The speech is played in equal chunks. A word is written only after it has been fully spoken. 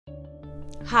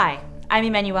Hi, I'm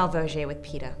Emmanuelle Vaugier with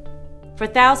PETA. For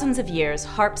thousands of years,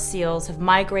 harp seals have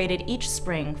migrated each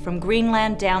spring from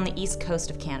Greenland down the east coast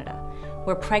of Canada,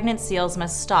 where pregnant seals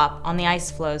must stop on the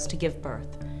ice floes to give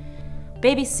birth.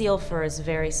 Baby seal fur is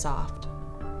very soft,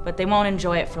 but they won't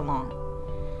enjoy it for long.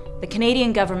 The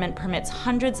Canadian government permits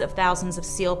hundreds of thousands of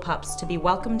seal pups to be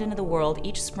welcomed into the world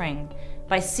each spring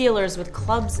by sealers with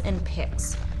clubs and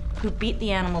picks, who beat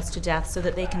the animals to death so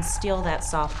that they can steal that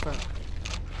soft fur.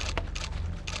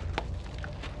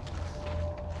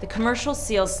 The commercial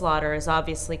seal slaughter is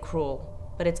obviously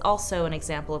cruel, but it's also an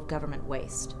example of government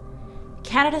waste.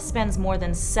 Canada spends more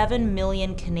than $7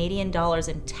 million Canadian dollars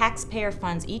in taxpayer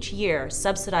funds each year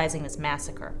subsidizing this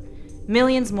massacre.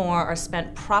 Millions more are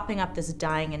spent propping up this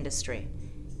dying industry,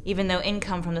 even though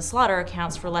income from the slaughter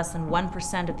accounts for less than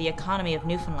 1% of the economy of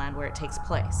Newfoundland where it takes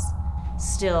place.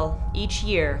 Still, each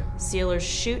year, sealers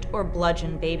shoot or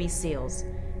bludgeon baby seals,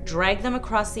 drag them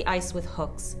across the ice with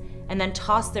hooks, and then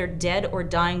toss their dead or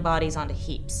dying bodies onto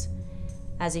heaps.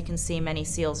 As you can see, many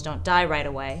seals don't die right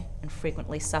away and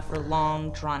frequently suffer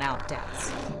long, drawn-out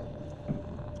deaths.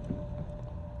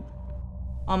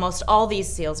 Almost all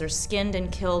these seals are skinned and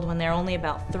killed when they're only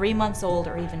about 3 months old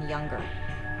or even younger,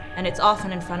 and it's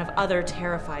often in front of other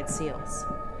terrified seals.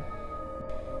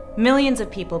 Millions of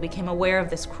people became aware of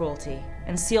this cruelty,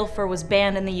 and seal fur was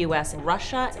banned in the US,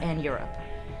 Russia, and Europe.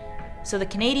 So the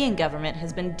Canadian government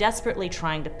has been desperately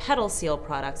trying to peddle seal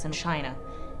products in China,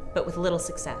 but with little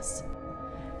success.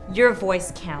 Your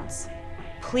voice counts.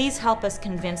 Please help us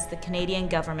convince the Canadian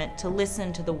government to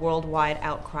listen to the worldwide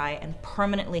outcry and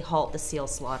permanently halt the seal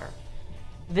slaughter.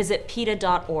 Visit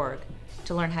PETA.org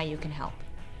to learn how you can help.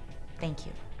 Thank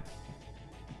you.